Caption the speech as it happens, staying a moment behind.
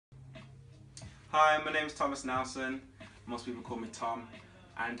Hi, my name is Thomas Nelson. Most people call me Tom,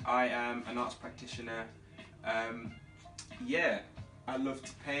 and I am an arts practitioner. Um, yeah, I love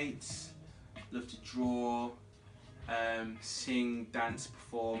to paint, love to draw, sing, dance,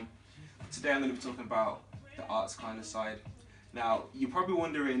 perform. Today I'm going to be talking about the arts kind of side. Now, you're probably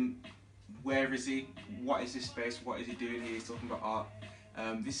wondering, where is he? What is this space? What is he doing here? He's talking about art.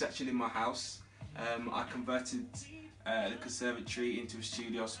 This is actually my house. I converted the conservatory into a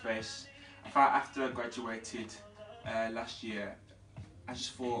studio space. After I graduated last year, I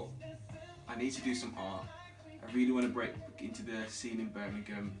just thought I need to do some art. I really want to break into the scene in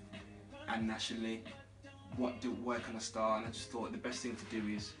Birmingham and nationally. Where can I start? And I just thought the best thing to do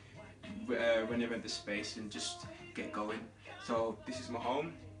is renovate the space and just get going. So this is my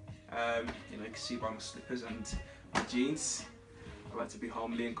home. You can see by my slippers and my jeans. I like to be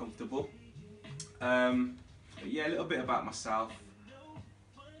homely and comfortable. But yeah, a little bit about myself.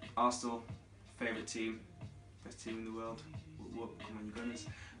 Arsenal, favourite team, best team in the world. Come on, you Gunners.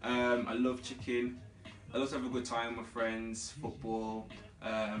 I love chicken. I love to have a good time with my friends, football.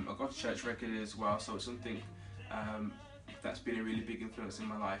 I go to church regularly as well, so it's something that's been a really big influence in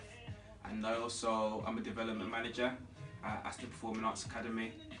my life. And I'm a development manager at Aston Performing Arts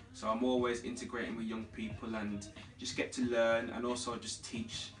Academy. So I'm always integrating with young people and just get to learn and also just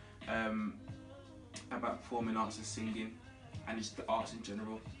teach about performing arts and singing and just the arts in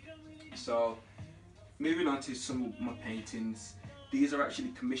general. So moving on to some of my paintings, these are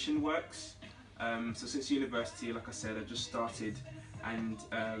actually commissioned works. So since university, like I said, I just started, and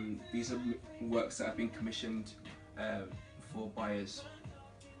these are works that have been commissioned for buyers.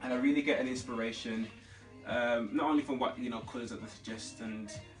 And I really get an inspiration, not only from what colours that they suggest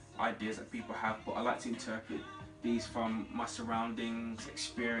and ideas that people have, but I like to interpret these from my surroundings,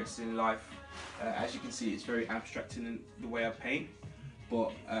 experience in life. As you can see, it's very abstract in the way I paint,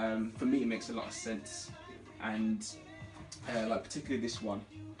 but for me it makes a lot of sense. And like particularly this one,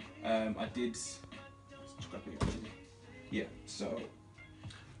 I did. Yeah, so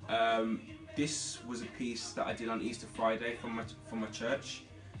this was a piece that I did on Easter Friday from my church,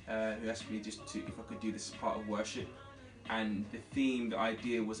 who asked me if I could do this as part of worship. And the theme, the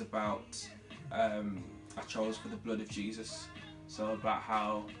idea was about I chose for the blood of Jesus. So about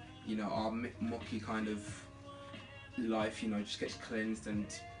how our mucky kind of life just gets cleansed and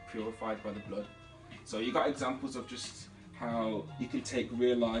purified by the blood. So you got examples of just how you can take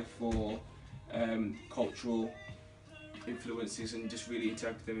real life or cultural influences and just really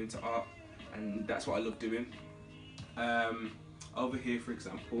interpret them into art, and that's what I love doing. Over here, for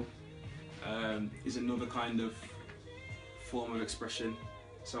example, is another kind of form of expression.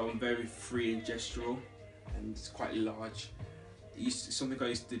 So I'm very free and gestural, and it's quite large. It's something I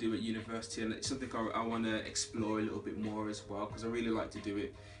used to do at university, and it's something I want to explore a little bit more as well, because I really like to do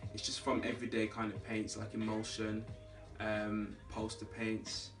it. It's just from everyday kind of paints like emulsion, poster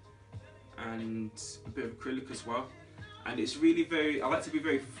paints, and a bit of acrylic as well. And it's really I like to be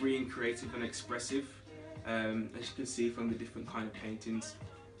very free and creative and expressive, as you can see from the different kind of paintings.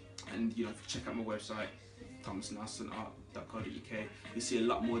 And if you check out my website, thomasnelsonart.co.uk, you see a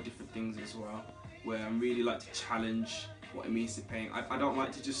lot more different things as well, where I really like to challenge what it means to paint. I don't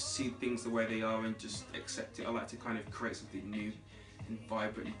like to just see things the way they are and just accept it. I like to kind of create something new and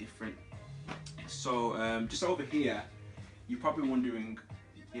vibrant and different. So just over here, you're probably wondering,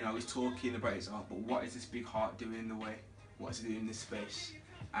 he's talking about his art, but what is this big heart doing in the way? What is it doing in this space?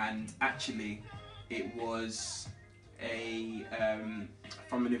 And actually, it was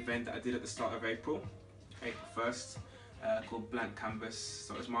from an event that I did at the start of April 1st, called Blank Canvas.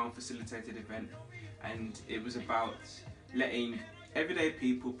 So it was my own facilitated event, and it was about letting everyday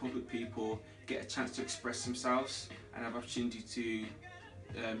people, public people, get a chance to express themselves and have opportunity to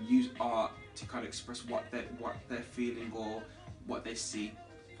use art to kind of express what they're feeling or what they see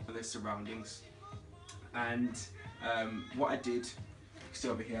in their surroundings. And what I did, see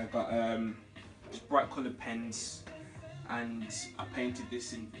over here, I got just bright coloured pens, and I painted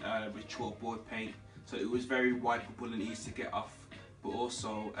this in with chalkboard paint, so it was very wipeable and easy to get off, but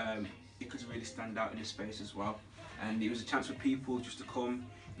also it could really stand out in the space as well. And it was a chance for people just to come.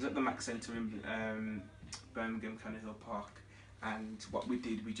 It was at the Mac Centre in Birmingham, Cannon Hill Park, and what we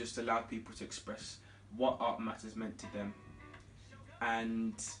did, we just allowed people to express what art matters meant to them.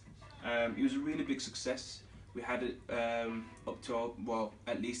 And it was a really big success. We had it up to, well,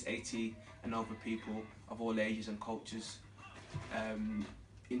 at least 80 and over people of all ages and cultures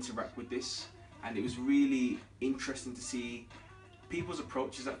interact with this, and it was really interesting to see people's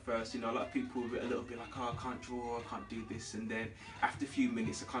approaches at first. You know, a lot of people were a little bit like, oh, I can't draw, I can't do this, and then after a few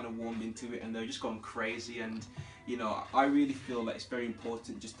minutes, I kind of warmed into it, and they're just going crazy. And you know, I really feel that it's very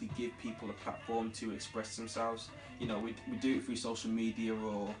important just to give people a platform to express themselves. You know, we do it through social media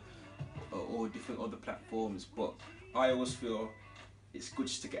or different other platforms, but I always feel it's good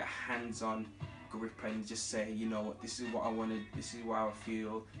just to get a hands-on grip and just say, you know what, this is what I wanted, this is how I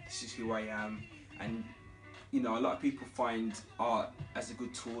feel, this is who I am. And you know, a lot of people find art as a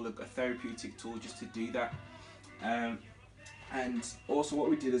good tool, a therapeutic tool just to do that. And also what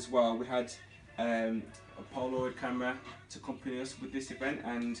we did as well, we had a Polaroid camera to accompany us with this event,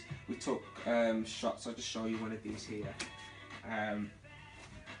 and we took shots. I'll just show you one of these here.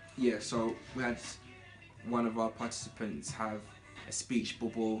 Yeah, so we had one of our participants have a speech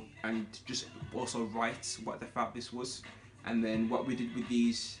bubble and just also write what they felt this was. And then what we did with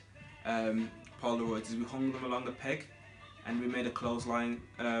these Polaroids is we hung them along a peg, and we made a clothesline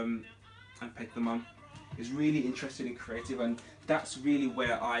and pegged them on. It's really interesting and creative, and that's really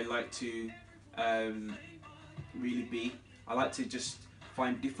where I like to really be. I like to just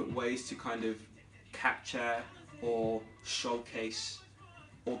find different ways to kind of capture or showcase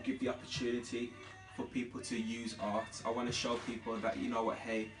or give the opportunity for people to use art. I want to show people that, you know what,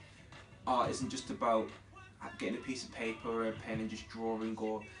 hey, art isn't just about getting a piece of paper or a pen and just drawing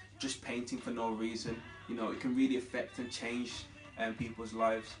or just painting for no reason. You know, it can really affect and change people's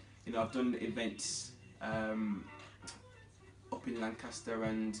lives. You know, I've done events up in Lancaster,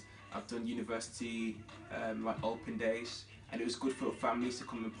 and I've done university like open days, and it was good for families to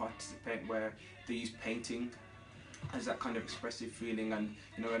come and participate where they use painting as that kind of expressive feeling. And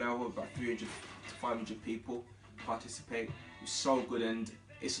you know, now about 300 to 500 people participate. It was so good, and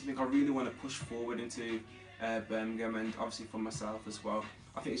it's something I really want to push forward into Birmingham, and obviously for myself as well.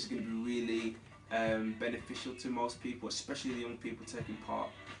 I think it's going to be really beneficial to most people, especially the young people taking part.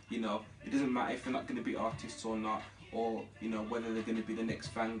 You know, it doesn't matter if they're not going to be artists or not, or you know, whether they're going to be the next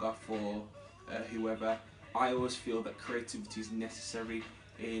Van Gogh or whoever. I always feel that creativity is necessary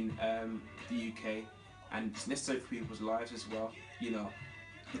in the UK, and it's necessary for people's lives as well. You know,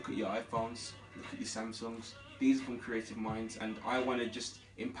 look at your iPhones, look at your Samsungs. These are from creative minds, and I want to just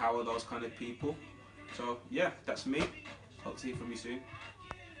empower those kind of people. So yeah, that's me. Hope to hear from you soon.